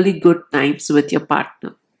really good times with your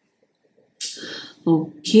partner.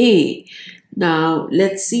 Okay, now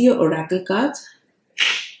let's see your oracle cards.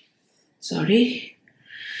 Sorry.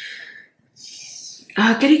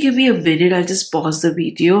 Can you give me a minute? I'll just pause the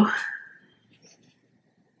video.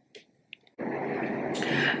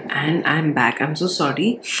 And I'm back. I'm so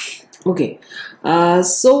sorry. Okay,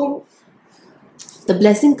 so the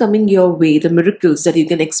blessing coming your way, the miracles that you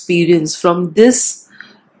can experience from this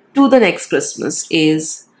to the next Christmas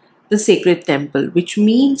is the sacred temple, which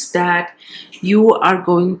means that you are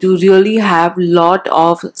going to really have lot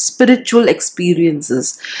of spiritual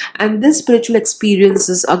experiences, and these spiritual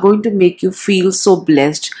experiences are going to make you feel so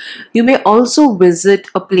blessed. You may also visit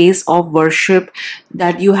a place of worship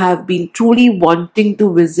that you have been truly wanting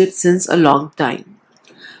to visit since a long time.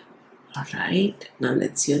 All right, now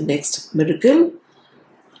let's see your next miracle.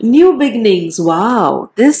 New beginnings. Wow,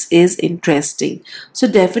 this is interesting. So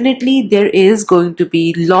definitely there is going to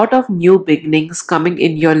be a lot of new beginnings coming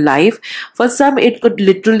in your life. For some it could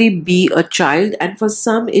literally be a child, and for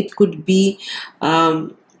some it could be a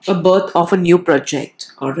birth of a new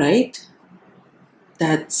project. All right,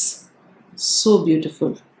 that's so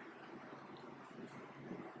beautiful,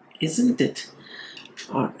 isn't it?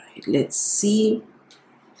 All right, let's see.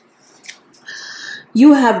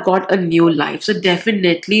 You have got a new life. So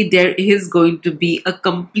definitely there is going to be a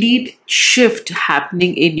complete shift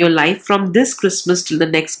happening in your life from this Christmas till the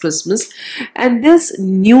next Christmas. And this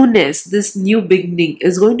newness, this new beginning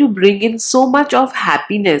is going to bring in so much of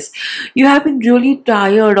happiness. You have been really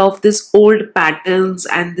tired of this old patterns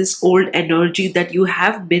and this old energy that you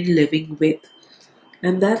have been living with.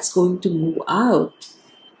 And that's going to move out.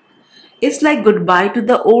 It's like goodbye to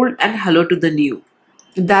the old and hello to the new.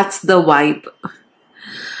 That's the vibe.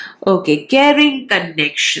 Okay, caring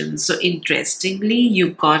connections. So interestingly,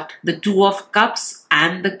 you got the Two of Cups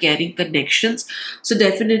and the caring connections. So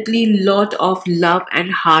definitely lot of love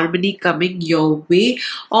and harmony coming your way.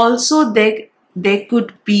 Also, there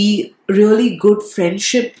could be really good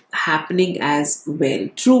friendship happening as well.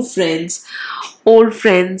 True friends, old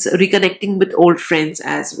friends, reconnecting with old friends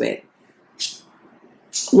as well.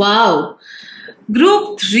 Wow.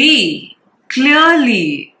 Group 3.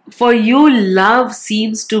 Clearly, for you, love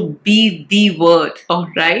seems to be the word,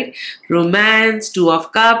 alright? Romance, Two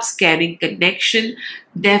of Cups, caring connection,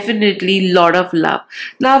 definitely lot of love.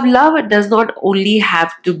 Now, love does not only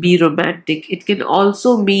have to be romantic. It can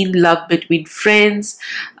also mean love between friends,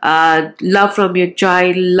 love from your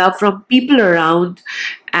child, love from people around,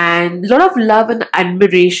 and a lot of love and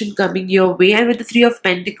admiration coming your way. And with the Three of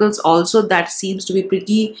Pentacles also, that seems to be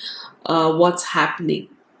pretty what's happening.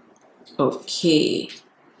 Okay.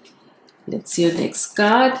 Let's see your next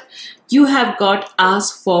card. You have got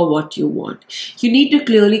ask for what you want. You need to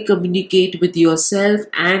clearly communicate with yourself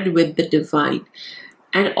and with the divine.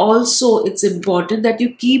 And also it's important that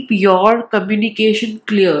you keep your communication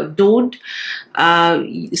clear. Don't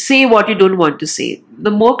say what you don't want to say.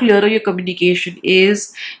 The more clearer your communication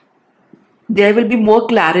is, there will be more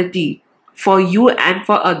clarity for you and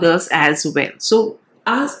for others as well. So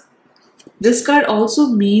ask. This card also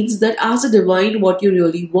means that ask the divine what you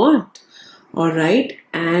really want. Alright,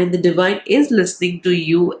 and the divine is listening to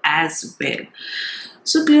you as well.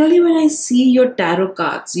 So clearly when I see your tarot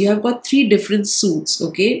cards, you have got 3 different suits,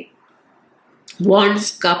 okay?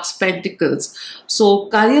 Wands, Cups, Pentacles. So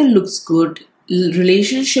career looks good,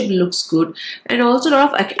 relationship looks good, and also a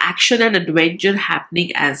lot of action and adventure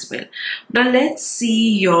happening as well. Now let's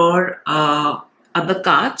see your other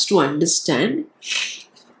cards to understand.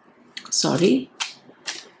 Sorry.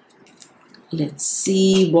 Let's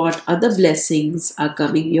see what other blessings are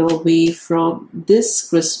coming your way from this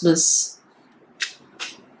Christmas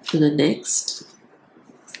to the next.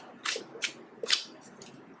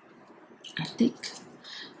 I think.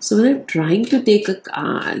 So when I'm trying to take a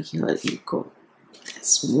card, here you go.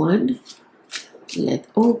 That's one.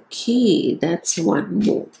 Okay, that's one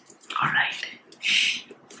more. Alright.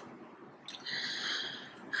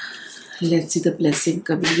 Let's see the blessing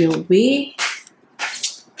coming your way.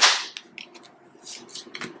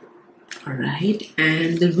 Alright,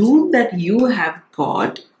 and the rune that you have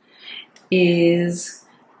got is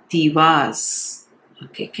Divas.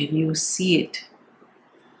 Okay, can you see it?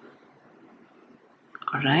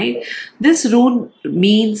 Alright, this rune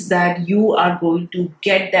means that you are going to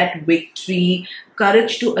get that victory,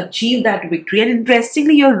 courage to achieve that victory. And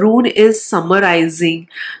interestingly, your rune is summarizing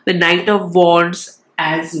the Knight of Wands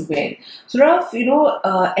as well. So a lot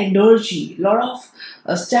of energy, a lot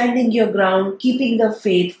of standing your ground, keeping the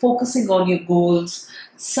faith, focusing on your goals,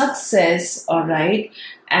 success, all right,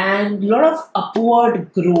 and a lot of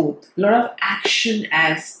upward growth, a lot of action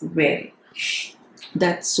as well.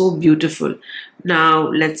 That's so beautiful. Now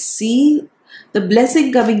let's see. The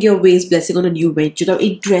blessing coming your way is blessing on a new venture. Now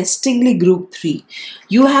interestingly, group 3,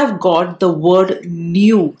 you have got the word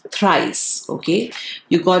new thrice. Okay,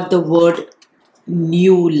 you got the word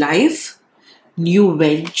new life, new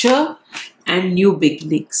venture, and new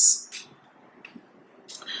beginnings.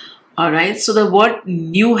 Alright, so the word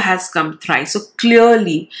new has come thrice. So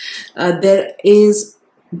clearly there is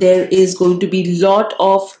There is going to be lot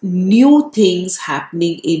of new things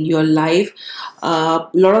happening in your life,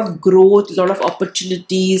 lot of growth, lot of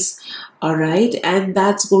opportunities. All right, and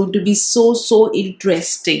that's going to be so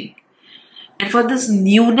interesting. And for this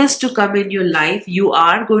newness to come in your life, you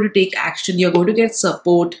are going to take action. You're going to get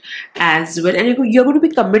support as well, and you're going to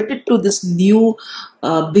be committed to this new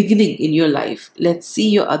beginning in your life. Let's see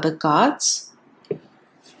your other cards.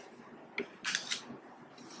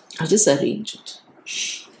 I'll just arrange it.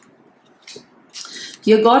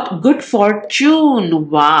 You got good fortune.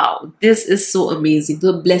 Wow, this is so amazing.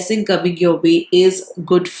 The blessing coming your way is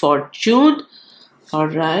good fortune. All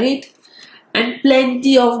right. And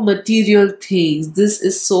plenty of material things. This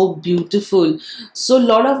is so beautiful. So a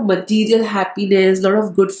lot of material happiness, a lot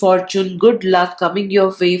of good fortune, good luck coming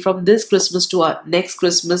your way from this Christmas to our next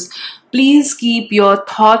Christmas. Please keep your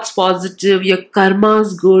thoughts positive, your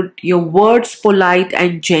karmas good, your words polite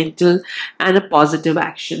and gentle, and a positive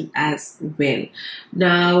action as well.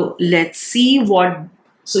 Now let's see what.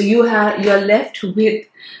 So you're left with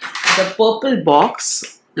the purple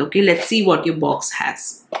box. Okay, let's see what your box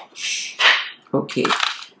has. Okay,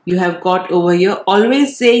 you have got over here,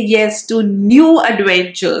 always say yes to new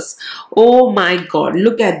adventures. Oh my God,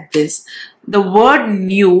 look at this. The word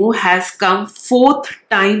new has come 4th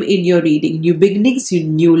time in your reading. New beginnings,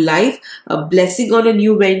 new life, a blessing on a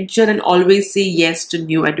new venture, and always say yes to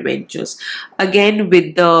new adventures. Again,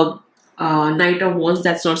 with the Knight of Wands,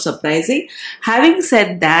 that's not surprising. Having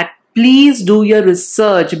said that, please do your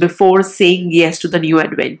research before saying yes to the new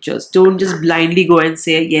adventures. Don't just blindly go and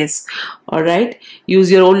say yes. All right. Use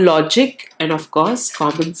your own logic and of course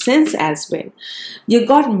common sense as well. You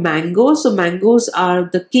got mangoes. So mangoes are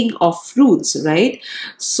the king of fruits, right?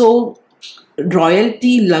 So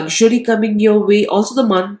royalty, luxury coming your way. Also the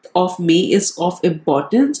month of May is of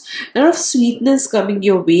importance. A lot of sweetness coming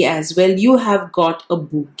your way as well. You have got a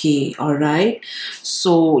bouquet. All right.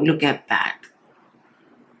 So look at that.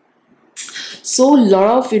 So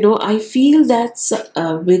lot of, I feel that's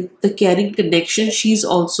with the caring connection, she's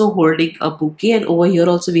also holding a bouquet, and over here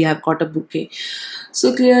also we have got a bouquet.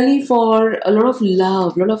 So clearly for a lot of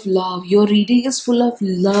love, your reading is full of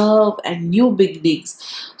love and new beginnings.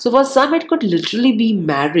 So for some it could literally be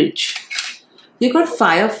marriage. You got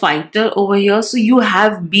firefighter over here, so you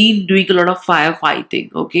have been doing a lot of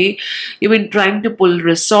firefighting, okay? You've been trying to pull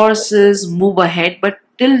resources, move ahead, but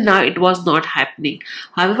till now it was not happening.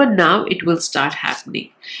 However, now it will start happening.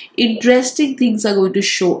 Interesting things are going to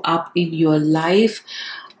show up in your life.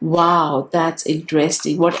 Wow, that's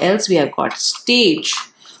interesting. What else we have got? Stage.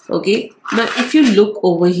 Okay, now if you look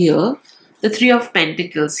over here, the Three of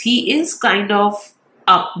Pentacles, he is kind of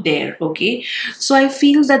up there. Okay, so I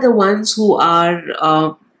feel that the ones who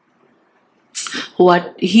are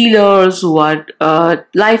healers, who are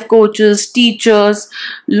life coaches, teachers,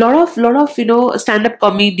 lot of stand-up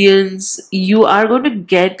comedians, you are going to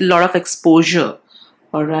get a lot of exposure.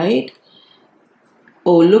 All right.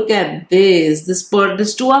 Oh, look at this.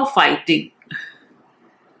 These two are fighting.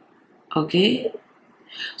 Okay.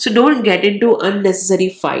 So don't get into unnecessary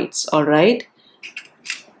fights. All right.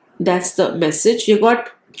 That's the message. You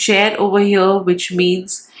got chair over here, which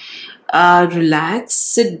means relax,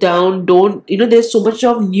 sit down. Don't, there's so much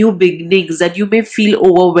of new beginnings that you may feel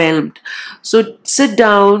overwhelmed. So sit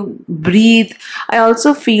down, breathe. I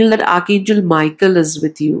also feel that Archangel Michael is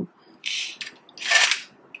with you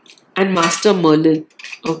and Master Merlin.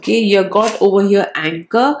 Okay, you got over here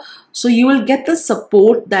anchor, so you will get the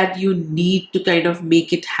support that you need to kind of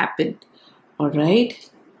make it happen. All right.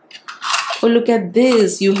 Oh, look at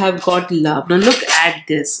this. You have got love. Now look at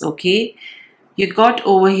this. Okay, you got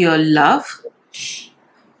over here love.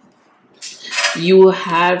 You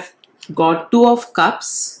have got Two of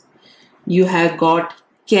Cups. You have got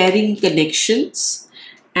caring connections,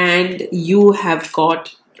 and you have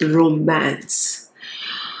got romance.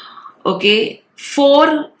 Okay,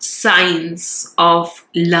 4 signs of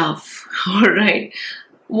love. All right,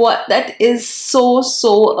 what that is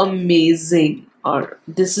so amazing. Or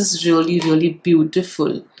this is really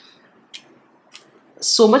beautiful.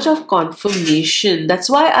 So much of confirmation. That's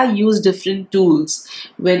why I use different tools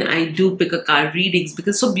when I do pick a card readings,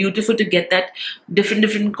 because it's so beautiful to get that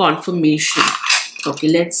different confirmation. Okay,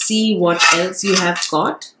 let's see what else you have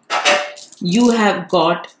got. You have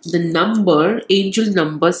got the number, angel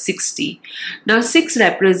number 60. Now 6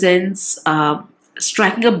 represents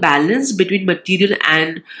striking a balance between material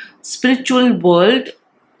and spiritual world,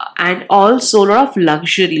 and also a lot of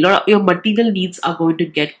luxury. A lot of your material needs are going to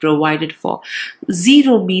get provided for.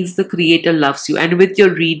 0 means the creator loves you, and with your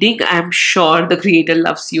reading I'm sure the creator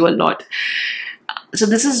loves you a lot. So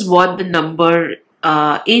this is what the number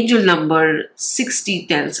angel number 60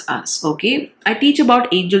 tells us. Okay, I teach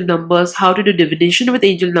about angel numbers, how to do divination with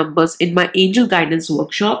angel numbers in my angel guidance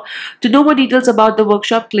workshop. To know more details about the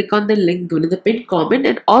workshop, click on the link given in the pinned comment,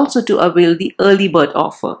 and also to avail the early bird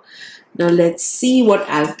offer. Now let's see what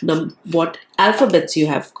alphabets you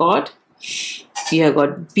have got. You have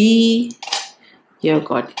got B, you have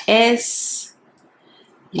got S,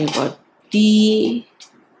 you have got D,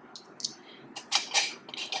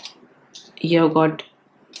 you have got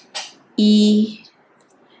E.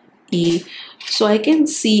 So I can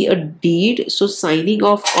see a deed. So signing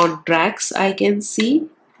off contracts I can see.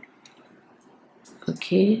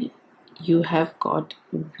 Okay, you have got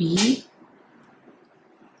V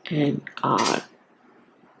and R.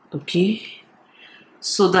 Okay,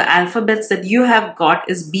 so the alphabets that you have got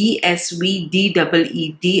is B, S, V, D, E,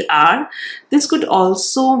 E, D, R. This could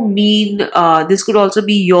also mean, this could also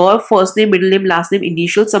be your first name, middle name, last name,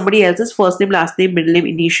 initials, somebody else's first name, last name, middle name,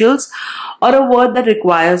 initials, or a word that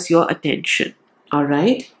requires your attention. All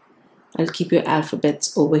right, I'll keep your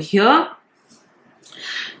alphabets over here.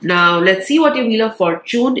 Now let's see what your Wheel of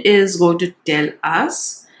Fortune is going to tell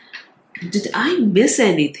us. Did I miss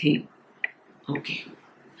anything? Okay,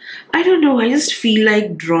 I don't know, I just feel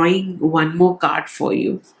like drawing one more card for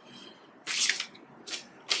you.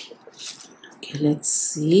 Okay, let's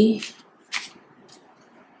see.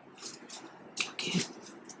 Okay.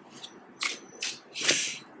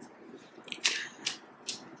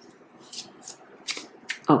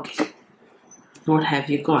 Okay, what have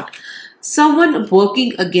you got? Someone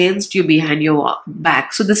working against you behind your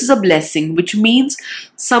back. So this is a blessing, which means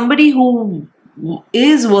somebody who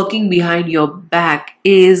is working behind your back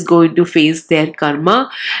is going to face their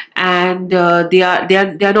karma, and they are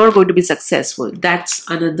not going to be successful. That's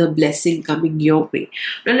another blessing coming your way.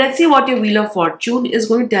 Now let's see what your Wheel of Fortune is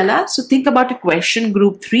going to tell us. So think about a question,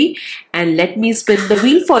 group 3, and let me spin the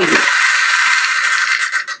wheel for you.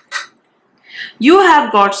 You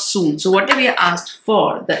have got soon. So whatever you asked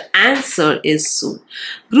for, the answer is soon.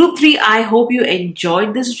 Group 3, I hope you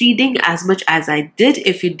enjoyed this reading as much as I did.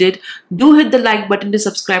 If you did, do hit the like button to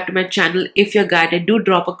subscribe to my channel. If you're guided, do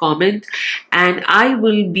drop a comment, and I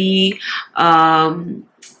will be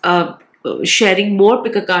sharing more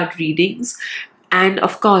pick a card readings. And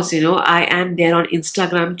of course, you know, I am there on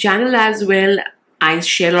Instagram channel as well. I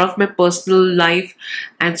share a lot of my personal life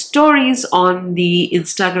and stories on the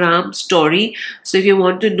Instagram story. So if you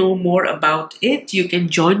want to know more about it, you can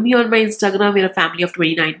join me on my Instagram. We're a family of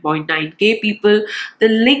 29.9k people. The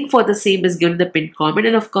link for the same is given in the pinned comment.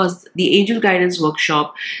 And of course, the Angel Guidance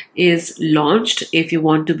Workshop is launched. If you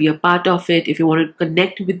want to be a part of it, if you want to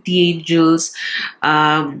connect with the angels,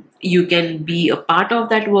 you can be a part of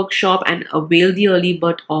that workshop and avail the early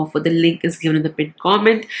bird offer. The link is given in the pinned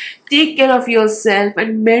comment. Take care of yourself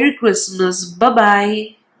and Merry Christmas.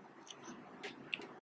 Bye-bye.